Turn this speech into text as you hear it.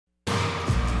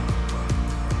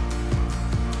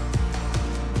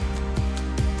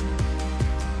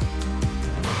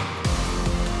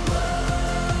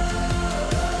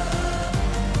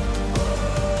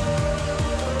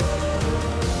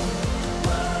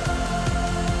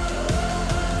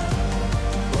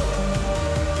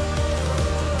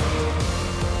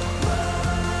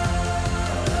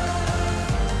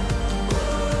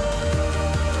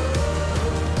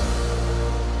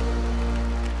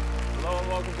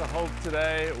to Hope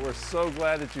today. We're so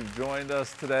glad that you've joined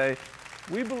us today.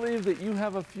 We believe that you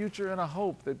have a future and a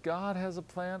hope, that God has a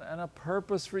plan and a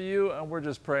purpose for you, and we're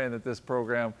just praying that this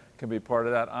program can be part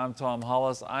of that. I'm Tom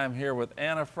Hollis. I am here with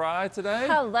Anna Fry today.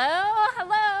 Hello.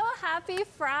 Happy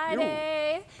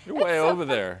Friday. You're way over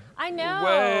there. I know.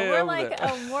 We're like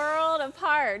a world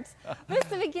apart. But it's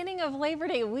the beginning of Labor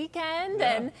Day weekend,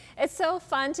 and it's so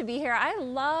fun to be here. I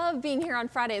love being here on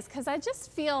Fridays because I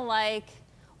just feel like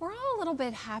we're all a little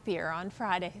bit happier on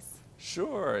Fridays.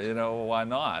 Sure, you know, why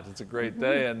not? It's a great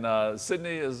day, and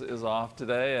Sydney is off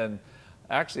today, and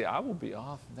actually I will be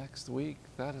off next week.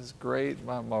 That is great.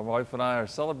 My wife and I are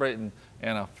celebrating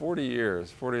Anna 40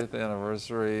 years, 40th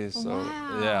anniversary. So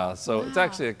yeah, so it's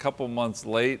actually a couple months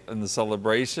late in the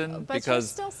celebration but because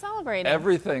you're still celebrating.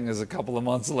 Everything is a couple of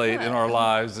months late in our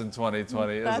lives in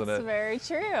 2020, isn't it? That's very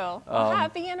true. Well,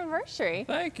 happy anniversary.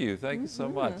 Thank you so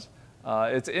much.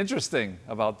 It's interesting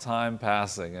about time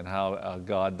passing and how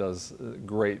God does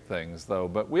great things, though.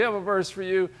 But we have a verse for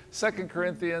you. 2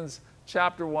 Corinthians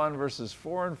chapter 1, verses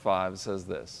 4 and 5 says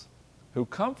this: who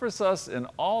comforts us in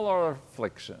all our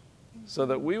affliction, so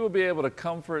that we will be able to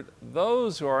comfort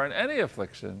those who are in any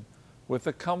affliction with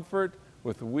the comfort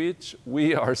with which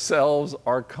we ourselves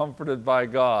are comforted by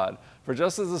God. For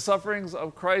just as the sufferings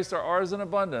of Christ are ours in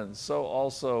abundance, so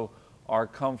also our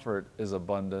comfort is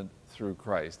abundant through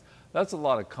Christ. That's a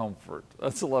lot of comfort.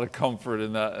 That's a lot of comfort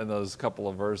in those couple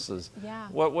of verses. Yeah.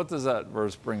 What does that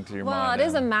verse bring to your mind? Well, it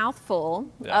is a mouthful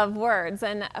of words.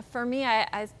 And for me,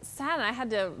 I sat and I had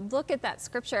to look at that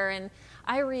scripture, and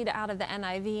I read out of the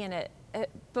NIV, and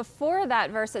before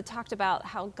that verse, it talked about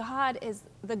how God is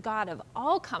the God of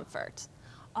all comfort,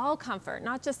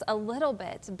 not just a little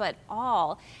bit, but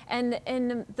all. And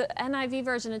in the NIV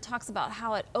version, it talks about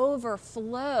how it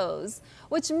overflows,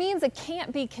 which means it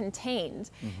can't be contained.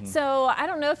 So I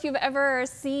don't know if you've ever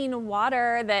seen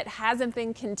water that hasn't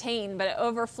been contained, but it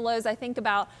overflows. I think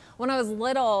about when I was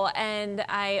little and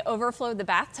I overflowed the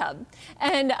bathtub,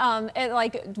 and it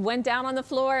like went down on the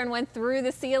floor and went through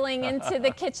the ceiling into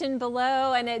the kitchen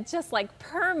below, and it just like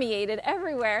permeated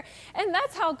everywhere. And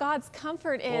that's how God's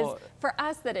comfort is for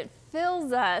us, that it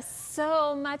fills us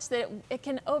so much that it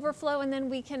can overflow, and then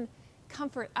we can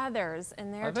comfort others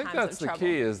in their times of trouble. I think that's the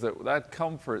key, is that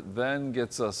comfort then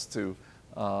gets us to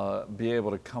be able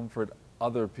to comfort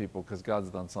other people, because God's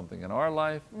done something in our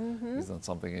life, He's done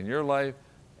something in your life,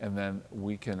 and then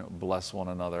we can bless one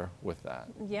another with that.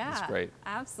 Yeah, that's great.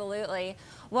 Absolutely.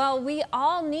 Well, we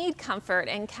all need comfort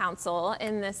and counsel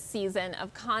in this season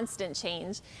of constant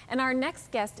change. And our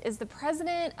next guest is the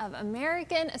president of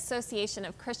American Association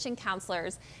of Christian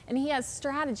Counselors, and he has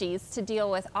strategies to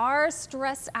deal with our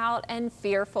stressed out and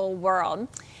fearful world.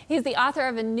 He's the author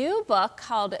of a new book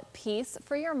called Peace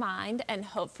for Your Mind and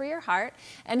Hope for Your Heart,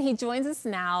 and he joins us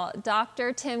now.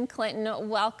 Dr. Tim Clinton,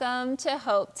 welcome to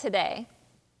Hope today.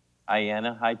 Hi,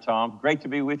 Anna. Hi, Tom. Great to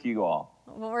be with you all.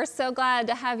 Well, we're so glad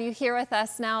to have you here with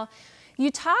us. Now,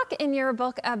 you talk in your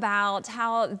book about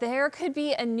how there could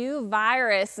be a new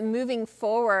virus moving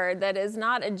forward that is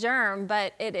not a germ,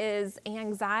 but it is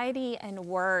anxiety and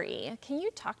worry. Can you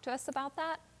talk to us about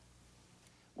that?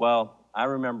 Well, I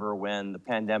remember when the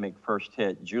pandemic first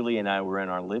hit, Julie and I were in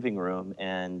our living room,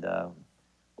 and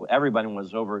everybody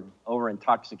was over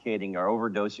intoxicating or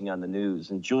overdosing on the news.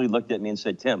 And Julie looked at me and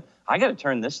said, Tim, I got to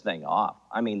turn this thing off.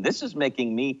 I mean, this is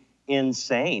making me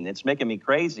insane. It's making me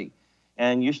crazy.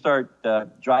 And you start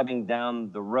driving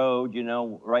down the road, you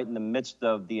know, right in the midst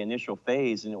of the initial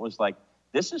phase. And it was like,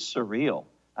 this is surreal.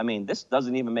 I mean, this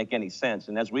doesn't even make any sense.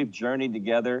 And as we've journeyed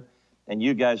together, and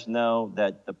you guys know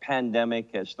that the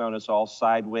pandemic has thrown us all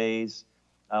sideways,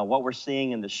 what we're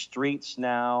seeing in the streets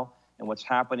now, and what's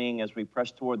happening as we press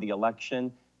toward the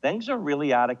election, things are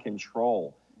really out of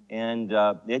control. And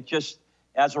it just,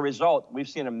 as a result, we've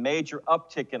seen a major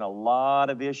uptick in a lot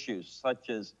of issues,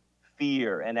 such as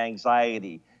fear and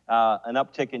anxiety, an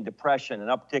uptick in depression, an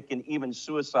uptick in even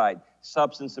suicide,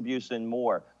 substance abuse, and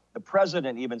more. The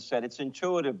president even said it's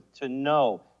intuitive to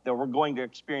know that we're going to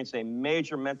experience a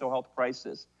major mental health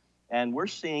crisis. And we're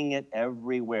seeing it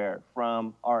everywhere,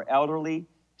 from our elderly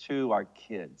to our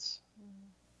kids.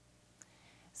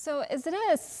 So is it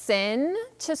a sin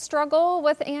to struggle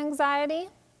with anxiety?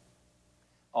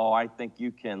 Oh, I think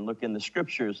you can look in the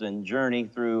scriptures and journey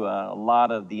through a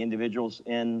lot of the individuals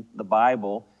in the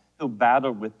Bible who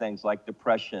battled with things like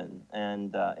depression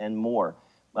and more,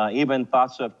 even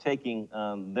thoughts of taking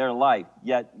their life.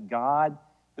 Yet God,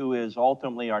 who is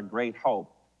ultimately our great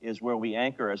hope, is where we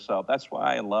anchor ourselves. That's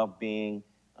why I love being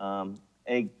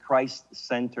a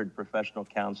Christ-centered professional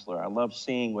counselor. I love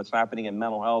seeing what's happening in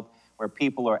mental health, where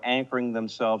people are anchoring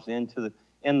themselves into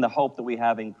in the hope that we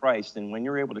have in Christ. And when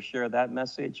you're able to share that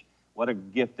message, what a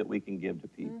gift that we can give to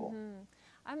people.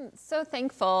 I'm so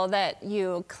thankful that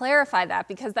you clarify that,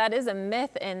 because that is a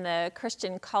myth in the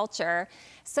Christian culture.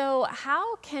 So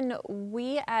how can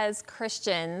we as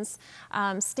Christians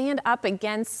stand up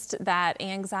against that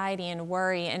anxiety and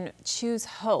worry and choose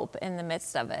hope in the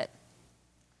midst of it?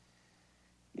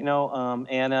 You know,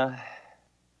 Anna,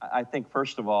 I think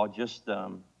first of all, just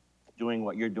doing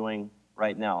what you're doing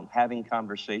right now, having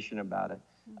conversation about it.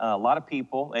 A lot of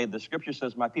people, the scripture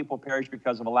says, my people perish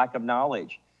because of a lack of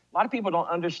knowledge. A lot of people don't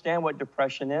understand what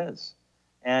depression is.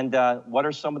 And what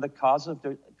are some of the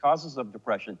causes of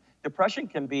depression? Depression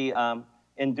can be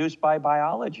induced by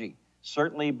biology,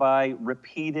 certainly by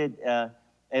repeated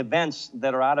events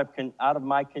that are out of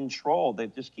my control,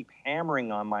 that just keep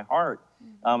hammering on my heart.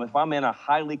 If I'm in a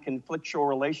highly conflictual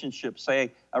relationship,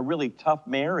 say a really tough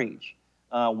marriage,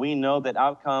 we know that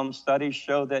outcome studies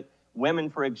show that women,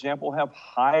 for example, have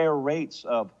higher rates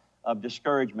of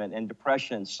discouragement and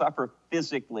depression, suffer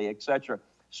physically, etc.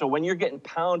 So when you're getting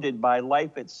pounded by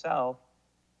life itself,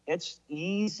 it's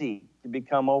easy to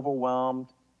become overwhelmed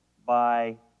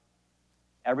by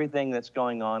everything that's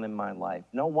going on in my life.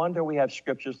 No wonder we have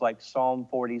scriptures like Psalm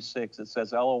 46 that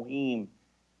says, Elohim,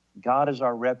 God is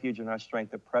our refuge and our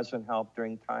strength, a present help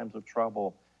during times of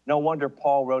trouble. No wonder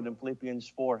Paul wrote in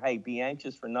Philippians 4, hey, be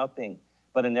anxious for nothing,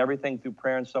 but in everything through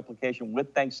prayer and supplication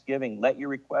with thanksgiving, let your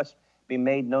requests be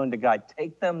made known to God.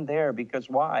 Take them there, because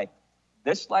why?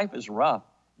 This life is rough.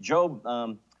 Job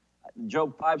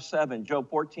 5:7,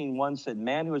 Job 14:1 said,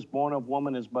 man who is born of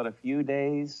woman is but a few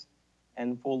days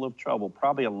and full of trouble.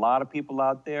 Probably a lot of people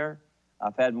out there,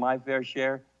 I've had my fair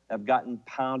share, have gotten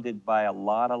pounded by a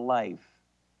lot of life.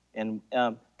 And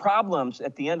problems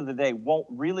at the end of the day won't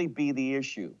really be the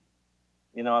issue.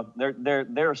 You know,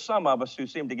 there are some of us who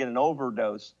seem to get an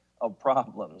overdose of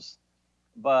problems,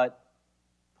 but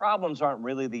problems aren't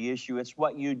really the issue. It's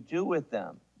what you do with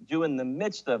them, do in the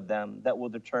midst of them, that will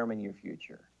determine your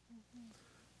future.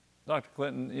 Dr.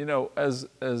 Clinton, you know,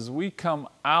 as we come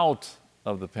out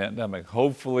of the pandemic,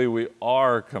 hopefully we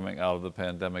are coming out of the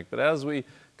pandemic, but as we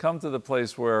come to the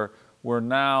place where we're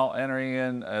now entering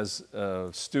in as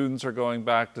students are going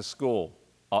back to school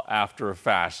after a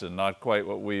fashion, not quite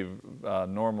what we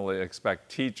normally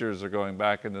expect. Teachers are going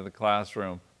back into the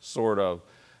classroom, sort of.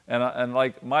 And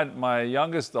like my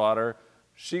youngest daughter,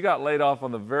 she got laid off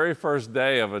on the very first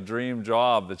day of a dream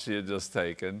job that she had just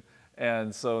taken.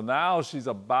 And so now she's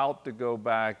about to go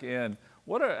back in.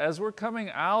 As we're coming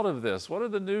out of this, what are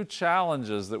the new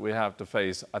challenges that we have to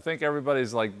face? I think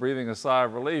everybody's like breathing a sigh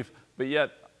of relief, but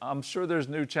yet I'm sure there's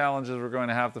new challenges we're going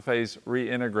to have to face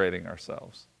reintegrating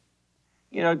ourselves.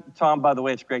 You know, Tom, by the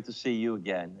way, it's great to see you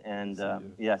again. And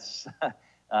yes,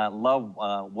 love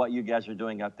what you guys are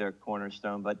doing out there at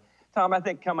Cornerstone. But Tom, I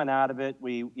think coming out of it,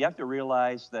 you have to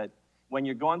realize that when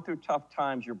you're going through tough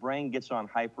times, your brain gets on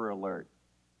hyper alert.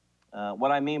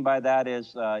 What I mean by that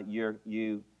is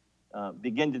you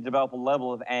begin to develop a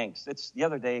level of angst. The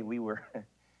other day we were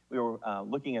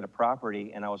looking at a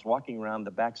property, and I was walking around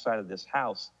the backside of this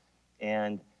house,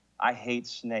 and I hate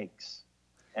snakes.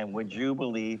 And would you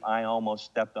believe I almost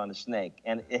stepped on a snake?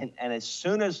 And as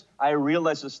soon as I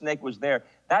realized the snake was there,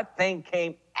 that thing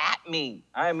came at me.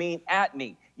 I mean, at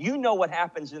me. You know what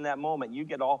happens in that moment. You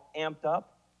get all amped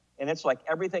up, and it's like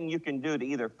everything you can do to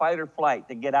either fight or flight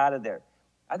to get out of there.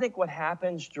 I think what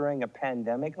happens during a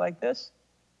pandemic like this,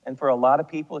 and for a lot of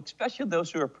people, especially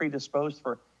those who are predisposed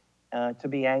to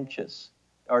be anxious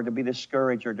or to be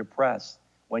discouraged or depressed,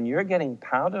 when you're getting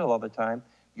pounded all the time,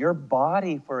 your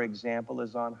body, for example,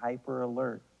 is on hyper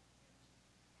alert.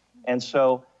 And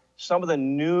so some of the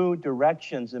new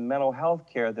directions in mental health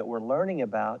care that we're learning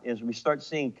about is we start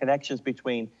seeing connections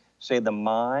between, say, the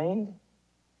mind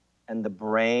and the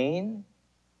brain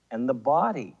and the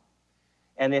body.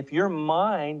 And if your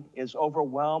mind is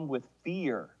overwhelmed with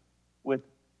fear,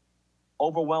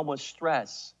 overwhelmed with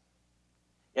stress,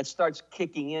 it starts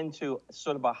kicking into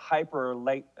sort of a hyper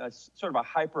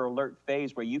alert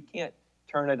phase where you can't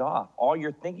turn it off. All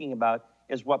you're thinking about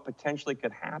is what potentially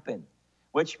could happen,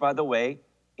 which, by the way,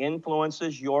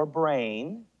 influences your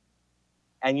brain,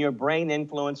 and your brain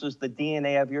influences the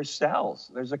DNA of your cells.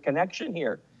 There's a connection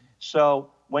here.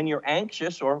 So when you're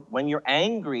anxious or when you're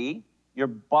angry, your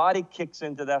body kicks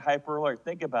into that hyper alert.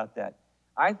 Think about that.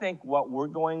 I think what we're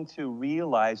going to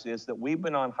realize is that we've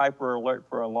been on hyper alert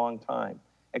for a long time,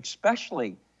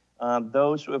 especially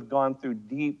those who have gone through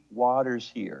deep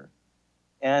waters here.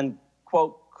 And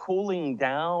quote, cooling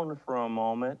down for a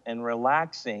moment and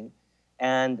relaxing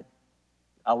and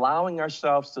allowing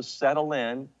ourselves to settle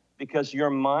in, because your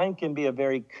mind can be a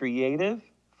very creative,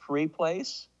 free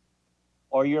place,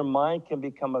 or your mind can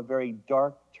become a very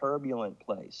dark, turbulent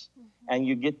place. And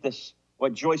you get this,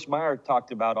 what Joyce Meyer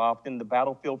talked about often, the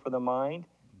battlefield for the mind.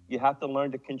 You have to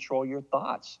learn to control your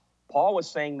thoughts. Paul was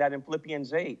saying that in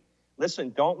Philippians 8.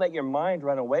 Listen, don't let your mind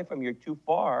run away from you too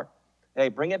far. Hey,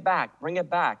 bring it back, bring it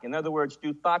back. In other words,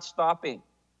 do thought stopping.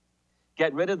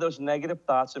 Get rid of those negative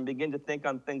thoughts and begin to think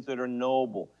on things that are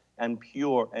noble and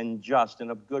pure and just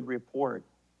and of good report.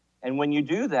 And when you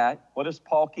do that, what does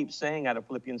Paul keep saying out of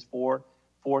Philippians 4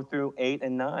 through 8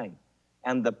 and 9?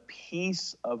 And the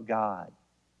peace of God.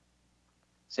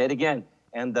 Say it again.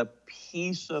 And the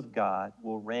peace of God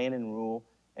will reign and rule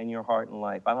in your heart and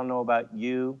life. I don't know about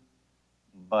you,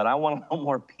 but I want a little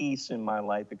more peace in my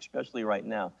life, especially right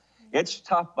now. It's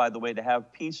tough, by the way, to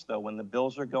have peace, though, when the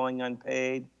bills are going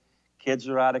unpaid, kids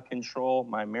are out of control,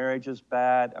 my marriage is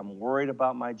bad, I'm worried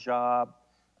about my job,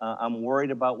 I'm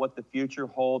worried about what the future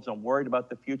holds, I'm worried about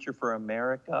the future for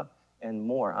America, and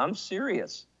more. I'm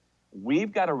serious.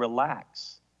 We've got to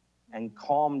relax and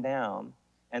calm down,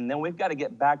 and then we've got to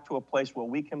get back to a place where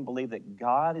we can believe that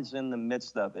God is in the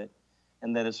midst of it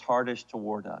and that his heart is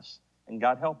toward us. And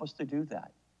God help us to do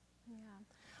that.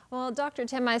 Well, Dr.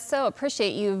 Tim, I so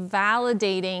appreciate you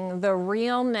validating the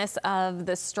realness of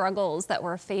the struggles that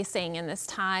we're facing in this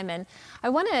time. And I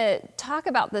want to talk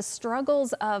about the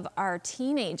struggles of our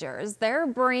teenagers. Their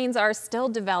brains are still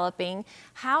developing.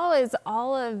 How is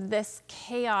all of this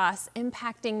chaos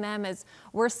impacting them as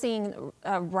we're seeing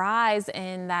a rise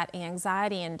in that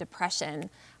anxiety and depression?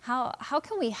 How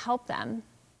can we help them?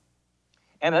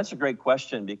 And that's a great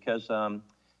question because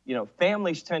you know,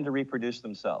 families tend to reproduce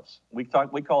themselves. We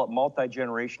call it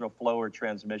multi-generational flow or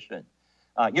transmission.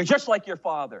 You're just like your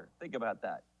father. Think about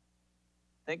that.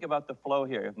 Think about the flow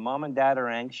here. If mom and dad are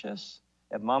anxious,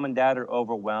 if mom and dad are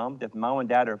overwhelmed, if mom and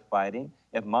dad are fighting,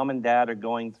 if mom and dad are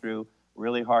going through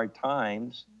really hard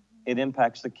times, it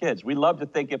impacts the kids. We love to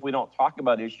think if we don't talk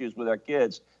about issues with our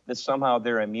kids that somehow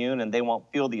they're immune and they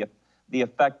won't feel the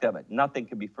effect of it. Nothing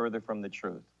could be further from the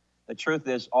truth. The truth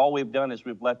is all we've done is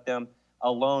we've let them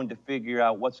alone to figure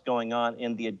out what's going on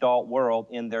in the adult world,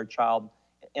 in their child,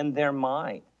 in their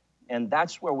mind. And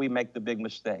that's where we make the big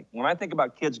mistake. When I think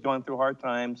about kids going through hard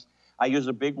times, I use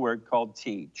a big word called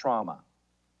T, trauma.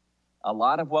 A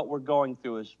lot of what we're going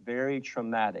through is very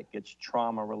traumatic. It's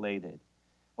trauma related.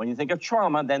 When you think of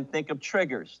trauma, then think of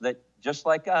triggers that, just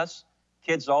like us,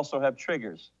 kids also have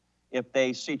triggers. If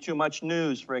they see too much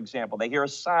news, for example, they hear a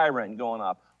siren going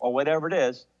off or whatever it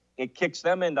is, it kicks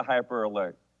them into hyper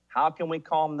alert. How can we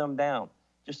calm them down?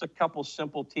 Just a couple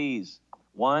simple T's.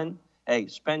 One, hey,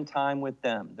 spend time with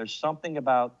them. There's something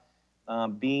about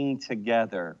being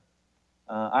together.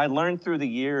 I learned through the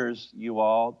years, you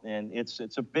all, and it's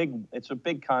a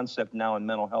big concept now in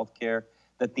mental health care,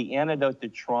 that the antidote to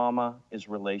trauma is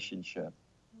relationship.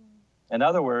 In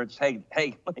other words,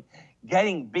 hey,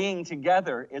 being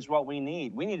together is what we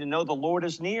need. We need to know the Lord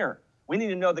is near. We need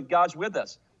to know that God's with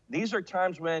us. These are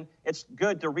times when it's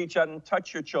good to reach out and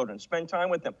touch your children, spend time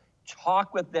with them,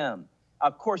 talk with them,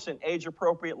 of course, in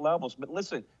age-appropriate levels. But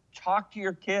listen, talk to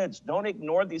your kids. Don't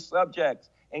ignore these subjects.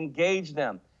 Engage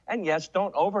them. And yes,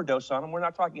 don't overdose on them. We're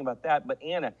not talking about that. But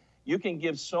Anna, you can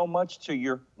give so much to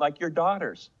your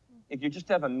daughters. If you just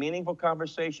have a meaningful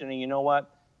conversation and you know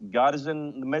what? God is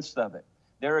in the midst of it.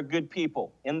 They're good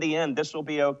people. In the end, this will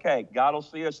be okay. God will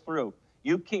see us through.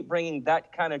 You keep bringing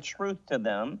that kind of truth to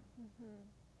them,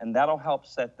 and that'll help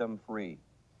set them free.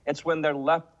 It's when they're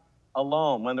left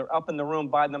alone, when they're up in the room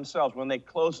by themselves, when they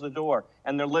close the door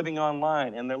and they're living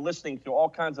online and they're listening to all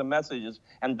kinds of messages.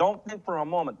 And don't think for a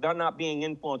moment they're not being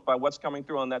influenced by what's coming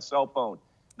through on that cell phone.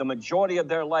 The majority of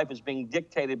their life is being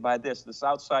dictated by this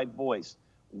outside voice.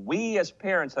 We as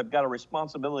parents have got a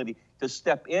responsibility to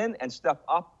step in and step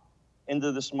up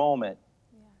into this moment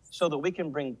so that we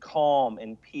can bring calm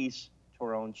and peace to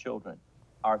our own children,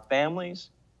 our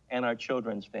families, and our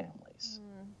children's families.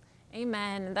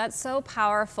 Amen. That's so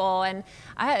powerful. And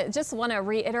I just want to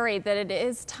reiterate that it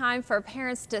is time for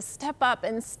parents to step up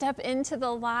and step into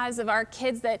the lives of our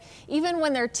kids, that even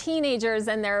when they're teenagers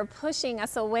and they're pushing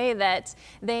us away, that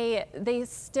they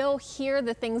still hear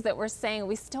the things that we're saying.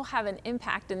 We still have an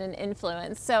impact and an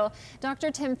influence. So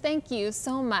Dr. Tim, thank you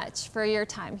so much for your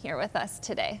time here with us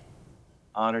today.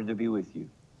 Honored to be with you.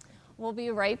 We'll be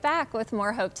right back with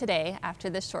more Hope Today after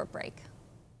this short break.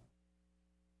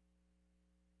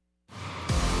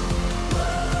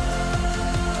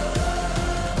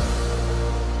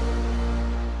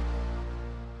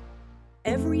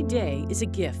 Every day is a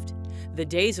gift. The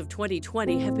days of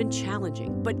 2020 have been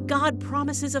challenging, but God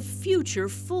promises a future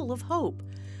full of hope.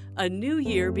 A new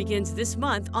year begins this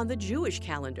month on the Jewish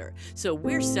calendar, so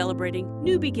we're celebrating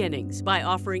new beginnings by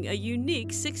offering a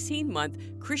unique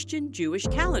 16-month Christian Jewish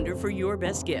calendar for your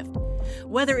best gift.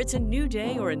 Whether it's a new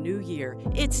day or a new year,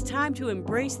 it's time to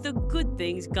embrace the good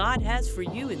things God has for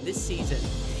you in this season.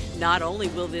 Not only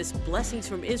will this Blessings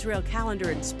from Israel calendar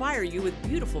inspire you with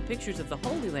beautiful pictures of the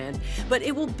Holy Land, but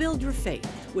it will build your faith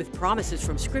with promises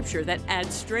from Scripture that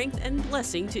add strength and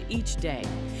blessing to each day.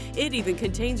 It even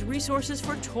contains resources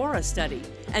for Torah study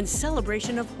and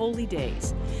celebration of holy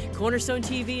days. Cornerstone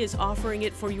TV is offering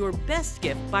it for your best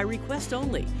gift by request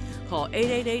only. Call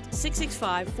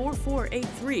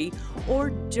 888-665-4483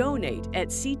 or donate at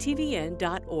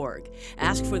ctvn.org.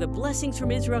 Ask for the Blessings from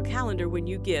Israel calendar when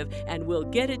you give, and we'll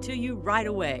get it to you right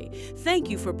away. Thank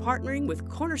you for partnering with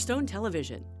Cornerstone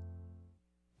Television.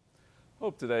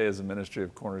 Hope Today is a ministry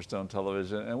of Cornerstone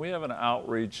Television, and we have an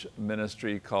outreach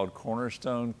ministry called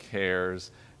Cornerstone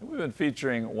Cares. And we've been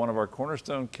featuring one of our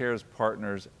Cornerstone Cares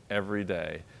partners every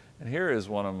day. And here is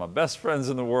one of my best friends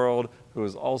in the world who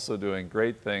is also doing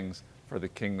great things for the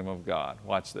kingdom of God.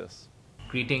 Watch this.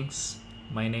 Greetings.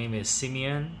 My name is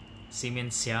Simeon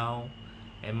Xiao,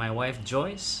 and my wife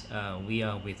Joyce. We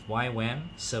are with YWAM,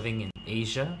 serving in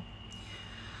Asia.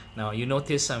 Now you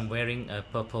notice I'm wearing a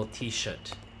purple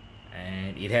t-shirt,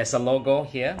 and it has a logo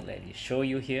here. Let me show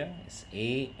you here. It's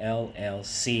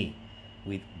ALLC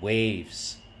with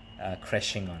waves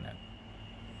crashing on it.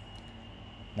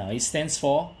 Now it stands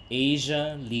for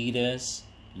Asia Leaders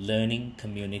Learning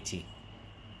Community.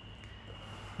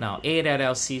 Now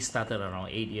ALLC started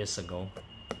around 8 years ago.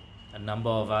 A number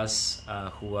of us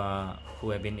who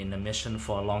have been in the mission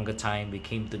for a longer time, we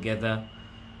came together.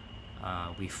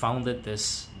 We founded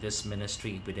this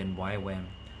ministry within YWAM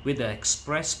with the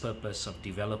express purpose of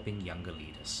developing younger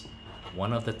leaders.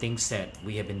 One of the things that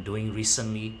we have been doing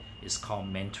recently is called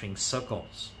mentoring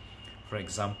circles. For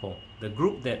example, the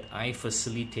group that I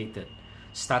facilitated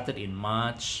started in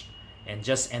March and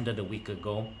just ended a week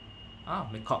ago.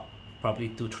 Probably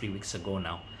 2-3 weeks ago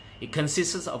now. It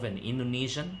consists of an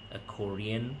Indonesian, a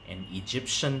Korean, an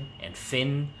Egyptian, and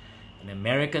Finn, an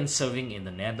American serving in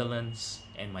the Netherlands,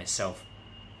 and myself.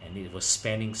 And it was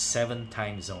spanning 7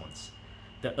 time zones.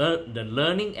 The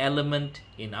learning element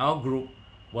in our group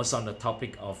was on the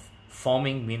topic of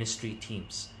forming ministry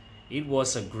teams. It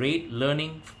was great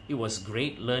learning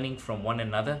from one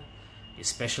another,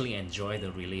 especially enjoy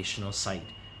the relational side,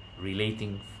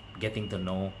 getting to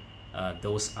know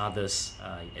those others,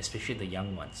 especially the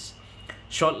young ones.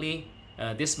 Shortly,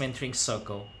 this mentoring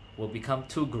circle will become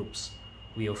 2 groups.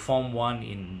 We will form one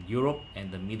in Europe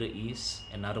and the Middle East,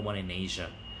 another one in Asia.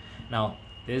 Now,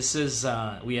 this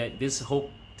hope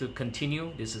to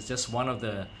continue. This is just one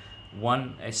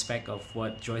aspect of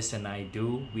what Joyce and I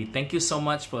do. We thank you so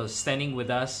much for standing with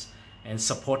us and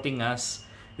supporting us.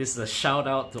 This is a shout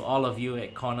out to all of you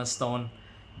at Cornerstone.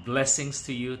 Blessings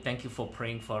to you. Thank you for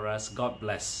praying for us. God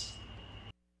bless.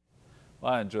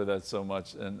 Well, I enjoy that so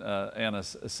much. And Anna,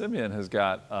 Simeon has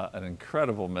got an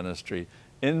incredible ministry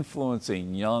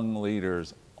influencing young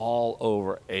leaders all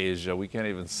over Asia. We can't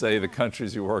even say the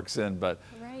countries he works in, but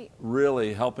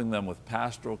really helping them with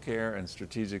pastoral care and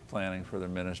strategic planning for their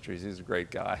ministries. He's a great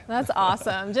guy. That's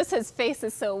awesome. Just his face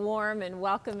is so warm and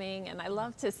welcoming, and I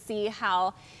love to see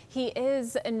how he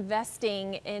is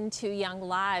investing into young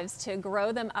lives to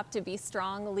grow them up to be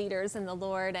strong leaders in the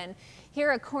Lord. And here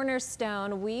at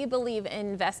Cornerstone, we believe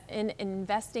in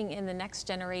investing in the next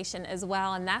generation as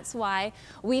well, and that's why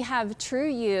we have True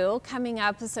You coming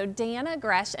up. So Deanna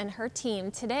Gresh and her team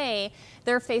today,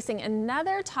 they're facing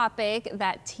another topic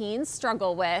that teens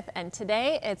struggle with, and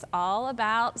today it's all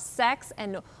about sex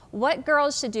and what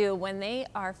girls should do when they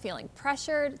are feeling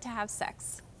pressured to have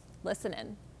sex. Listen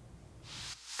in.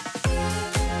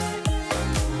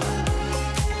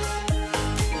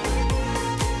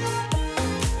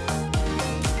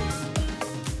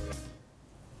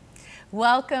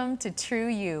 Welcome to True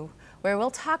You, where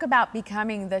we'll talk about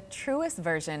becoming the truest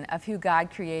version of who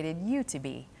God created you to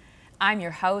be. I'm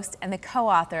your host and the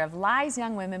co-author of Lies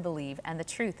Young Women Believe and the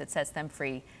Truth That Sets Them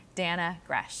Free, Deanna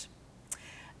Gresh.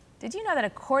 Did you know that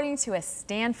according to a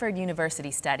Stanford University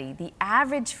study, the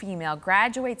average female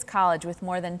graduates college with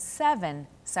more than 7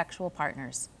 sexual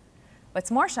partners? What's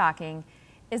more shocking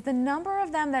is the number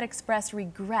of them that express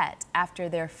regret after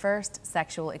their first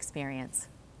sexual experience.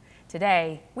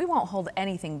 Today, we won't hold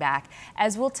anything back,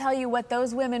 as we'll tell you what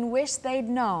those women wish they'd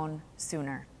known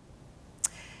sooner.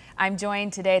 I'm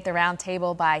joined today at the round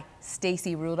table by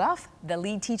Stacy Rudolph, the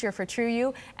lead teacher for True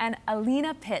You, and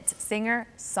Alina Pitts, singer,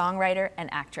 songwriter,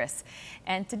 and actress.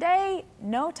 And today,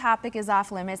 no topic is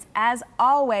off limits, as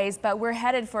always, but we're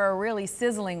headed for a really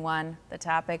sizzling one, the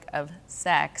topic of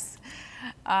sex.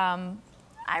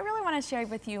 I really want to share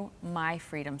with you my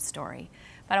freedom story,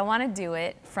 but I want to do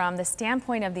it from the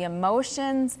standpoint of the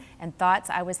emotions and thoughts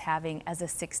I was having as a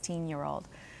 16-year-old.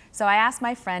 So I asked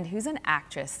my friend, who's an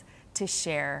actress, to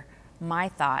share my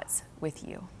thoughts with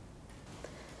you.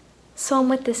 So I'm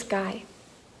with this guy.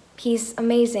 He's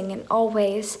amazing in all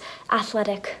ways,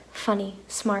 athletic, funny,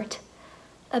 smart.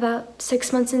 About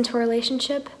 6 months into our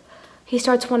relationship, he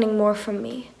starts wanting more from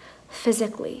me,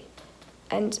 physically.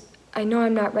 And I know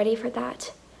I'm not ready for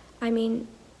that. I mean,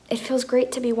 it feels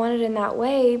great to be wanted in that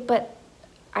way, but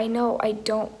I know I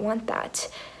don't want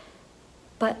that.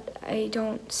 But I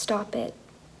don't stop it.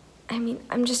 I mean,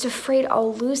 I'm just afraid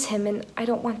I'll lose him, and I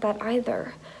don't want that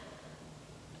either.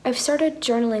 I've started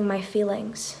journaling my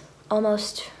feelings,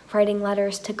 almost writing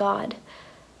letters to God.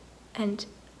 And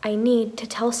I need to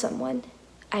tell someone.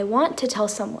 I want to tell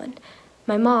someone.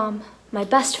 My mom, my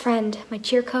best friend, my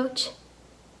cheer coach.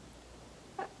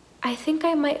 I think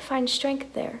I might find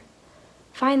strength there.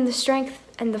 Find the strength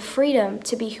and the freedom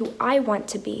to be who I want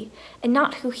to be, and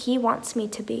not who he wants me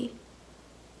to be.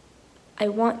 I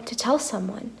want to tell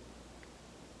someone,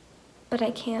 but I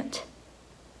can't.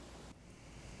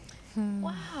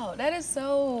 Wow, that is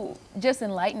so just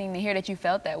enlightening to hear that you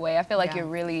felt that way. I feel like Yeah. you're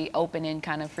really open and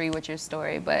kind of free with your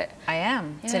story, but I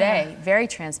am Yeah. today, very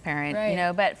transparent, you Right.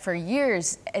 know, but for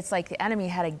years, it's like the enemy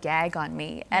had a gag on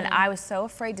me, and I was so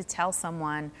afraid to tell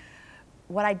someone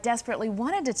what I desperately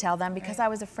wanted to tell them because I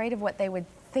was afraid of what they would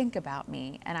think about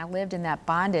me, and I lived in that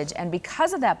bondage, and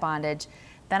because of that bondage,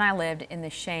 then I lived in the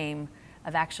shame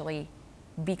of actually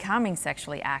becoming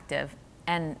sexually active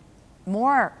and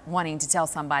more wanting to tell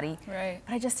somebody, Right.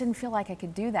 but I just didn't feel like I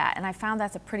could do that. And I found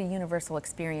that's a pretty universal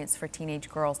experience for teenage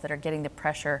girls that are getting the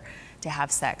pressure to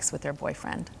have sex with their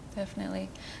boyfriend. definitely.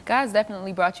 God's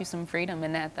definitely brought you some freedom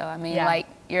in that, though. I mean, Yeah. like,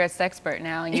 you're a sexpert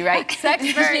now, and you write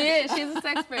Sexpert. She is. She's a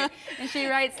sexpert, and she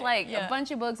writes like Yeah. a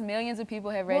bunch of books. Millions of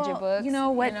people have read your books. You know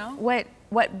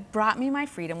what brought me my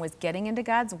freedom was getting into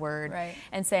God's word Right.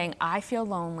 and saying, I feel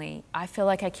lonely. I feel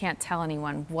like I can't tell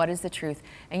anyone. What is the truth?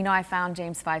 And you know, I found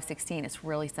James 5:16. It's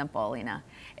really simple, Alina.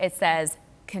 It says,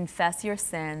 confess your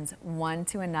sins one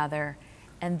to another,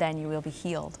 and then you will be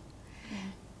healed.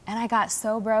 And I got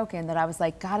so broken that I was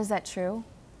like, God, is that true?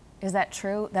 Is that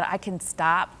true? That I can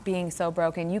stop being so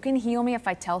broken? You can heal me if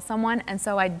I tell someone. And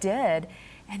so I did.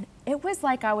 And it was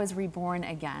like I was reborn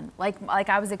again. Like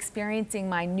I was experiencing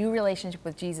my new relationship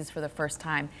with Jesus for the first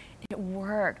time. It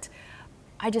worked.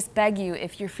 I just beg you,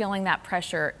 if you're feeling that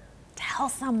pressure, tell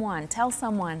someone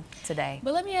today.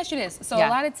 But let me ask you this. So Yeah.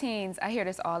 a lot of teens, I hear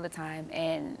this all the time,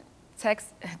 and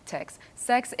sex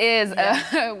is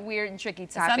a weird and tricky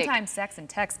topic. Sometimes sex and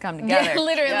text come together. Yeah,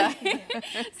 literally.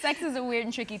 Sex is a weird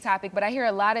and tricky topic, but I hear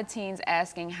a lot of teens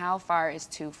asking how far is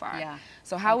too far. Yeah.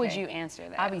 So how would Okay. you answer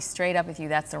that? I'll be straight up with you.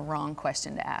 That's the wrong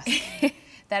question to ask.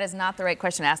 That is not the right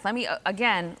question to ask. Let me,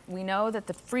 again, we know that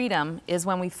the freedom is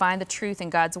when we find the truth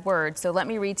in God's word. So let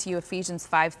me read to you Ephesians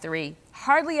 5:3.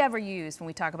 Hardly ever used when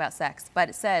we talk about sex, but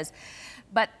it says,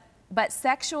 but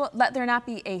sexual, let there not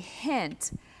be a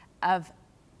hint of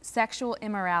sexual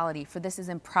immorality, for this is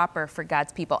improper for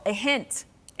God's people. A hint,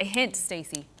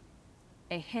 Stacy.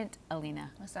 A hint,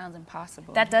 Alina. That sounds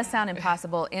impossible. That does sound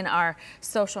impossible in our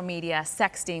social media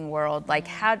sexting world. Like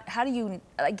how do you,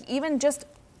 like even just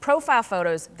profile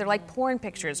photos, they're like porn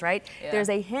pictures, right? Yeah. There's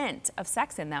a hint of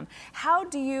sex in them. How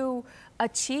do you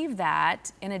achieve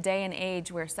that in a day and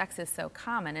age where sex is so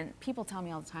common? And people tell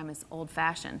me all the time it's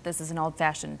old-fashioned. This is an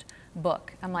old-fashioned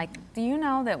book. I'm like, do you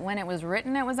know that when it was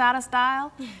written, it was out of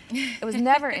style? It was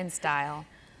never in style.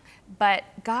 But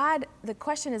God, the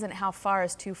question isn't how far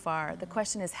is too far. The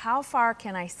question is how far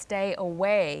can I stay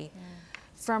away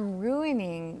from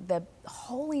ruining the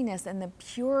holiness and the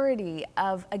purity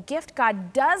of a gift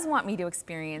God does want me to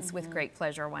experience with great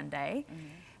pleasure one day.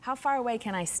 How far away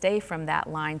can I stay from that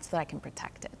line so that I can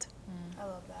protect it? I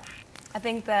love that. I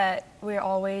think that we're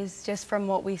always, just from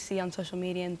what we see on social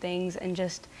media and things, and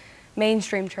just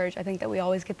mainstream church, I think that we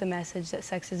always get the message that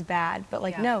sex is bad. But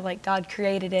like, no, like God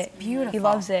created it. beautiful. He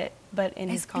loves it, but in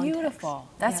his It's context. beautiful.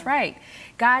 That's right.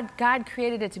 God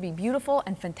created it to be beautiful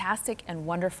and fantastic and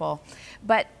wonderful.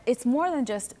 But it's more than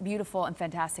just beautiful and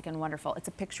fantastic and wonderful. It's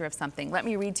a picture of something. Let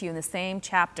me read to you in the same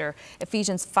chapter,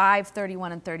 Ephesians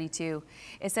 5:31 and 32.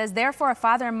 It says, therefore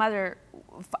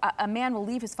a man will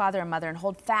leave his father and mother and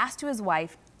hold fast to his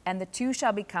wife, and the two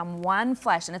shall become one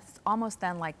flesh. And it's almost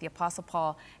then like the Apostle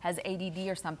Paul has ADD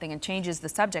or something and changes the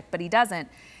subject, but he doesn't.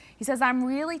 He says, I'm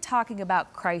really talking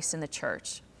about Christ and the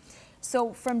church.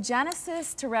 So from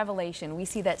Genesis to Revelation, we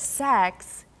see that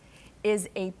sex is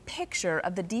a picture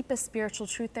of the deepest spiritual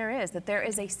truth there is, that there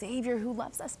is a Savior who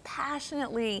loves us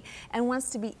passionately and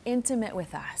wants to be intimate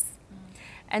with us.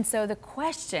 And so the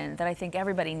question that I think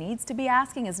everybody needs to be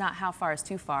asking is not how far is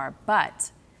too far,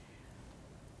 but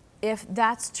if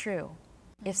that's true,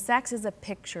 if sex is a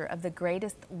picture of the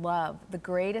greatest love, the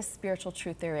greatest spiritual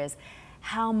truth there is,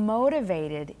 how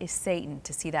motivated is Satan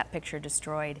to see that picture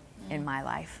destroyed in my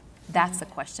life? That's the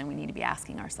question we need to be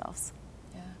asking ourselves.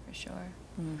 Yeah, for sure.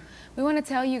 We want to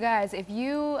tell you guys, if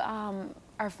you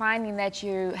are finding that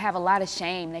you have a lot of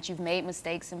shame, that you've made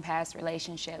mistakes in past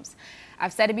relationships,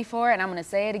 I've said it before and I'm going to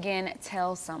say it again,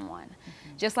 tell someone.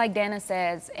 Just like Dana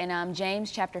says in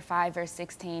James chapter 5, verse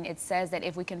 16, it says that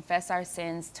if we confess our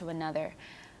sins to another,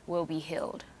 we'll be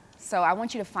healed. So I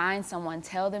want you to find someone,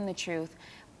 tell them the truth.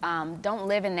 Don't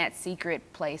live in that secret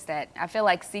place that I feel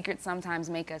like secrets sometimes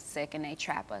make us sick and they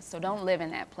trap us. So don't live in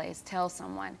that place. Tell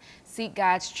someone. Seek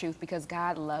God's truth because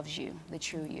God loves you, the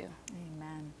true you.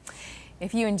 Amen.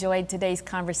 If you enjoyed today's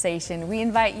conversation, we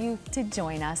invite you to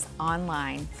join us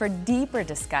online for deeper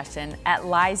discussion at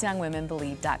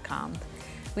liesyoungwomenbelieve.com.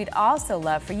 We'd also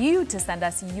love for you to send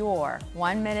us your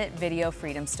 1-minute video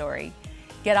freedom story.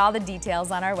 Get all the details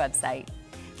on our website.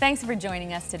 Thanks for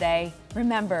joining us today.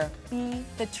 Remember, be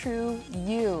the true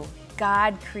you.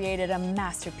 God created a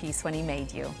masterpiece when He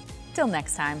made you. Till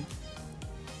next time.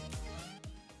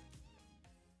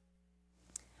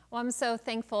 Well, I'm so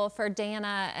thankful for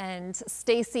Dana and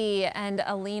Stacy and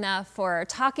Alina for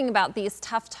talking about these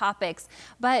tough topics,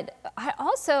 but I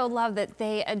also love that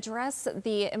they address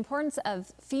the importance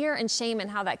of fear and shame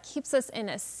and how that keeps us in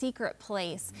a secret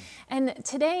place. And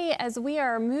today, as we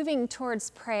are moving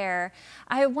towards prayer,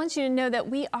 I want you to know that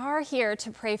we are here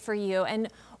to pray for you, and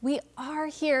we are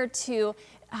here to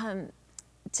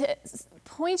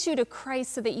point you to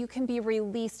Christ so that you can be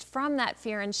released from that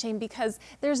fear and shame, because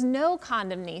there's no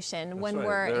condemnation when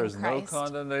we're in Christ. There is no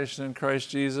condemnation in Christ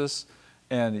Jesus,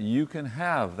 and you can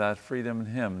have that freedom in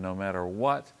Him no matter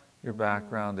what your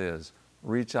background is.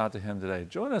 Reach out to Him today.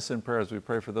 Join us in prayer as we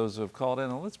pray for those who have called in,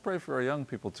 and let's pray for our young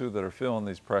people too that are feeling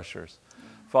these pressures.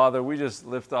 Father, we just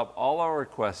lift up all our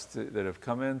requests that have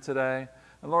come in today.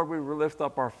 And Lord, we lift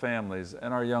up our families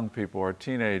and our young people, our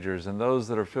teenagers, and those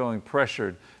that are feeling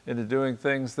pressured into doing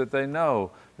things that they know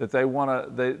that they want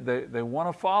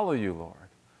to follow you, Lord.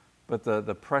 But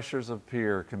the pressures of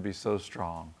peer can be so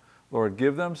strong. Lord,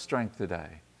 give them strength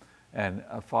today. And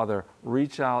Father,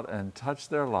 reach out and touch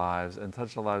their lives and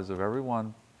touch the lives of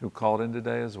everyone who called in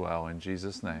today as well. In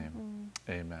Jesus' name,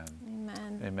 amen.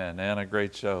 Amen. Amen. Anna,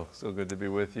 great show. So good to be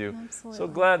with you. Absolutely. So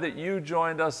glad that you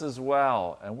joined us as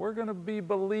well. And we're going to be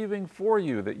believing for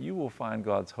you that you will find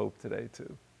God's hope today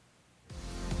too.